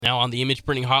Now on the Image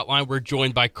Printing Hotline, we're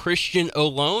joined by Christian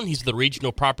Olone. He's the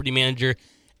regional property manager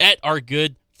at our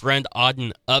good friend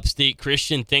Auden Upstate.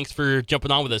 Christian, thanks for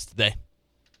jumping on with us today.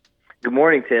 Good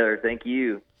morning, Taylor. Thank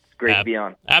you. It's great to be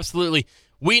on. Absolutely.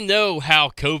 We know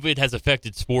how COVID has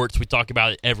affected sports. We talk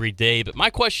about it every day. But my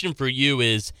question for you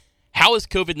is, how has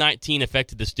COVID-19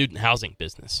 affected the student housing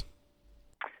business?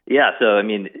 Yeah, so, I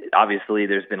mean, obviously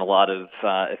there's been a lot of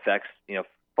effects,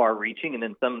 far-reaching, and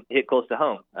then some hit close to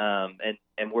home.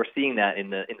 And we're seeing that in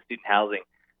the student housing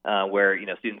where,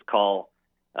 students call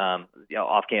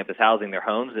off-campus housing their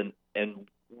homes, and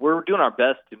we're doing our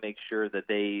best to make sure that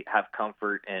they have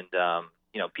comfort and,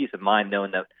 peace of mind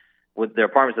knowing that with their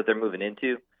apartments that they're moving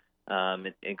into,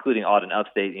 including Auden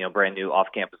Upstate, brand new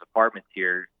off-campus apartments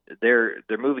here, they're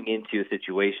moving into a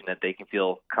situation that they can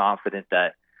feel confident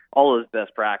that all those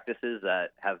best practices that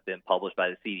have been published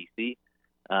by the CDC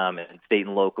and state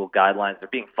and local guidelines are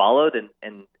being followed and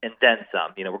then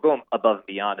some. We're going above and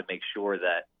beyond to make sure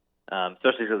that,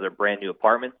 especially because they're brand new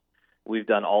apartments, we've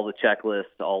done all the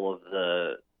checklists, all of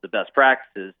the best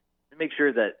practices to make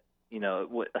sure that,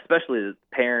 especially the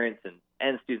parents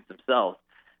and students themselves,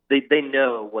 they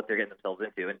know what they're getting themselves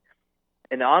into.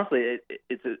 And honestly,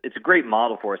 it's a great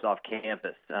model for us off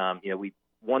campus.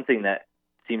 One thing that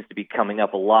seems to be coming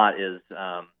up a lot is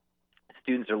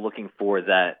students are looking for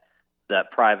that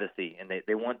privacy, and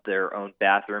they want their own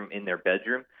bathroom in their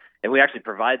bedroom. And we actually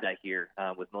provide that here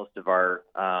with most of our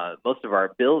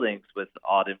buildings with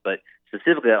Auden, but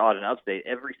specifically at Auden Upstate,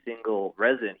 every single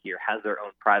resident here has their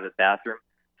own private bathroom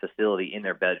facility in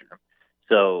their bedroom.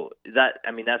 So that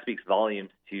speaks volumes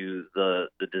to the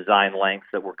design lengths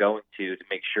that we're going to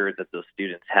make sure that those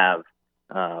students have,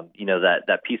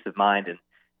 that peace of mind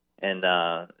and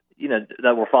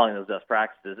that we're following those best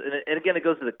practices. And again, it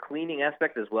goes to the cleaning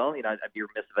aspect as well. I'd be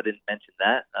remiss if I didn't mention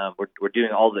that. We're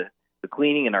doing all the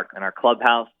cleaning in our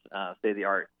clubhouse,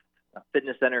 state-of-the-art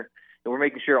fitness center, and we're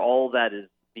making sure all that is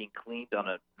being cleaned on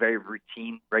a very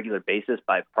routine, regular basis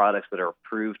by products that are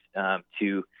approved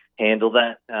to handle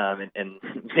that and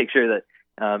make sure that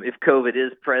if COVID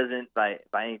is present by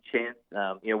any chance,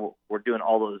 we're doing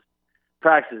all those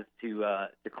practices to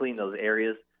clean those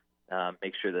areas,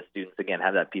 make sure that students again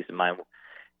have that peace of mind.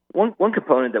 One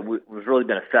component that was really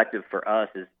been effective for us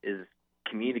is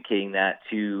communicating that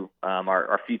to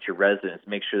our future residents,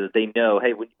 make sure that they know,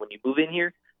 hey, when you move in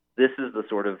here, this is the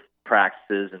sort of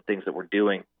practices and things that we're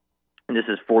doing, and this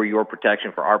is for your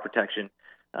protection, for our protection,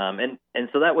 and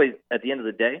so that way, at the end of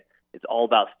the day, it's all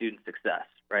about student success,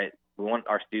 right? We want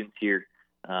our students here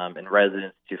and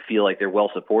residents to feel like they're well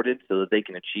supported so that they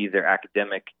can achieve their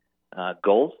academic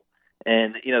goals.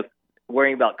 And,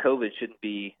 worrying about COVID shouldn't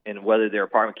be, and whether their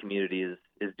apartment community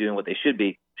is doing what they should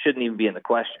be, shouldn't even be in the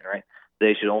question, right?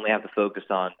 They should only have to focus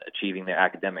on achieving their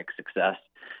academic success.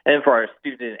 And for our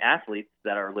student athletes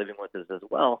that are living with us as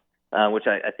well, which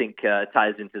I think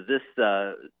ties into this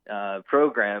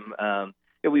program,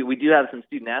 we do have some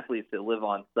student athletes that live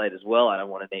on site as well. I don't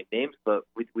want to name names, but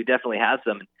we definitely have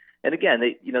some. And again,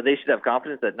 they should have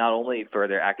confidence that not only for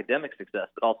their academic success,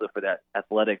 but also for that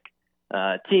athletic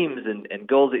teams and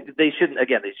goals. They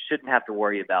shouldn't have to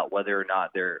worry about whether or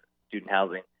not their student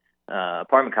housing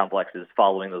apartment complex is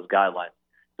following those guidelines.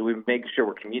 So we make sure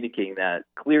we're communicating that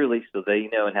clearly so they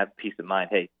know and have peace of mind.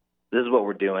 Hey, this is what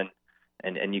we're doing,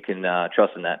 and you can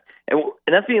trust in that. And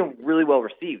that's being really well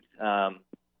received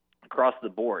across the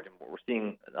board. And we're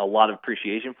seeing a lot of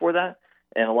appreciation for that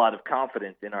and a lot of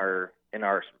confidence in our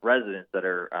residents that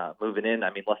are moving in.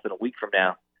 I mean, less than a week from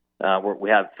now, we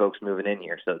have folks moving in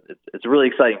here. So it's a really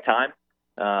exciting time.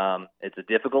 It's a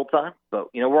difficult time,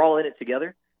 but, we're all in it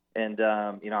together. And,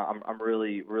 I'm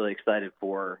really, really excited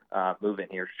for moving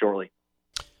here shortly.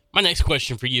 My next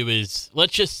question for you is,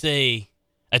 let's just say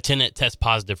a tenant tests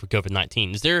positive for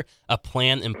COVID-19. Is there a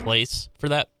plan in place for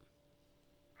that?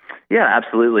 Yeah,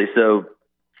 absolutely. So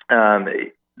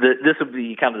this would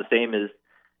be kind of the same as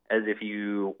if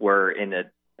you were in a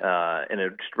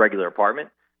just regular apartment.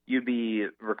 You'd be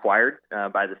required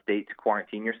by the state to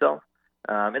quarantine yourself.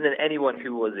 And then anyone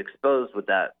who was exposed with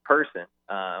that person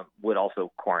would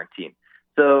also quarantine.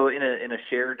 So in a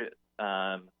shared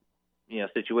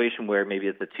situation where maybe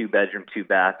it's a 2-bedroom,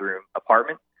 2-bathroom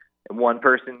apartment and one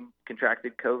person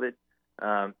contracted COVID,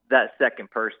 that second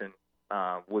person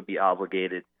would be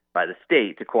obligated by the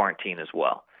state to quarantine as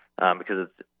well, because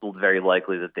it's very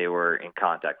likely that they were in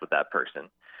contact with that person.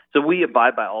 So we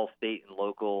abide by all state and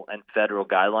local and federal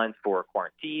guidelines for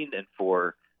quarantine and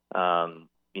for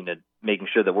making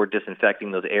sure that we're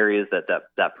disinfecting those areas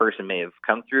that person may have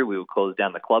come through. We would close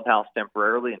down the clubhouse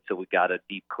temporarily until we got a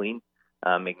deep clean,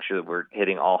 making sure that we're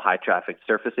hitting all high traffic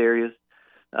surface areas.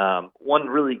 One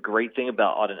really great thing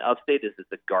about Auden Upstate is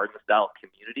it's a garden-style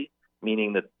community,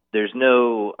 meaning that there's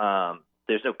no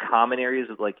common areas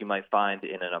like you might find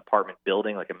in an apartment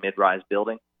building, like a mid-rise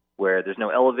building, where there's no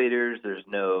elevators, there's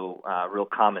no real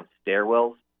common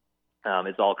stairwells.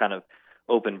 It's all kind of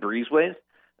open breezeways,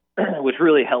 which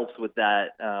really helps with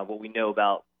that, what we know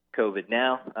about COVID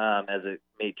now, as it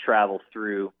may travel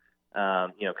through,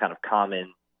 kind of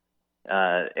common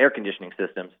air conditioning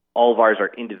systems. All of ours are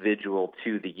individual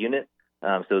to the unit,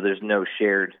 so there's no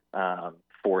shared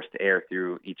forced air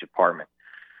through each apartment.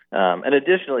 And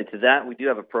additionally to that, we do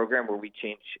have a program where we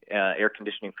change air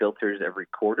conditioning filters every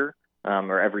quarter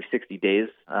or every 60 days,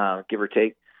 give or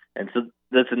take. And so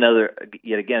that's another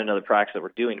practice that we're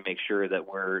doing to make sure that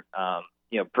we're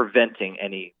preventing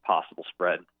any possible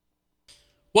spread.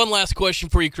 One last question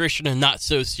for you, Christian, a not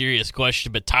so serious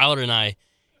question, but Tyler and I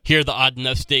hear the Auden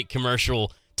Upstate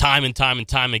commercial time and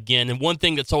time again. And one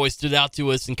thing that's always stood out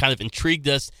to us and kind of intrigued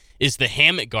us is the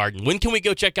Hammock Garden. When can we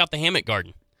go check out the Hammock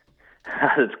Garden?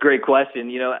 That's a great question.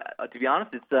 To be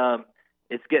honest,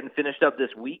 it's getting finished up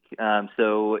this week.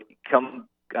 So come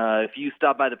if you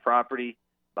stop by the property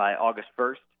by August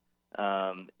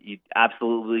 1st, you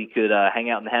absolutely could hang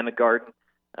out in the Hammock Garden.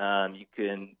 You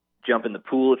can jump in the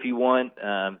pool if you want.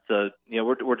 So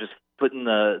we're just putting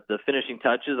the finishing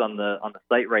touches on the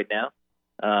site right now.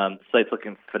 The site's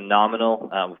looking phenomenal.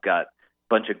 We've got a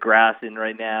bunch of grass in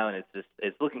right now, and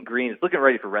it's looking green. It's looking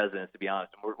ready for residents, to be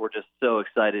honest. And we're just so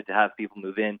excited to have people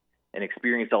move in and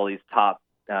experience all these top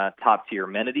tier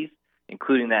amenities,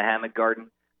 including that Hammock Garden.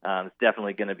 It's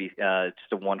definitely going to be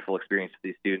just a wonderful experience for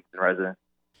these students and residents.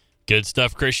 Good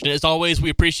stuff, Christian. As always, we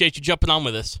appreciate you jumping on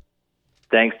with us.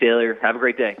 Thanks, Taylor. Have a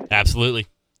great day. Absolutely.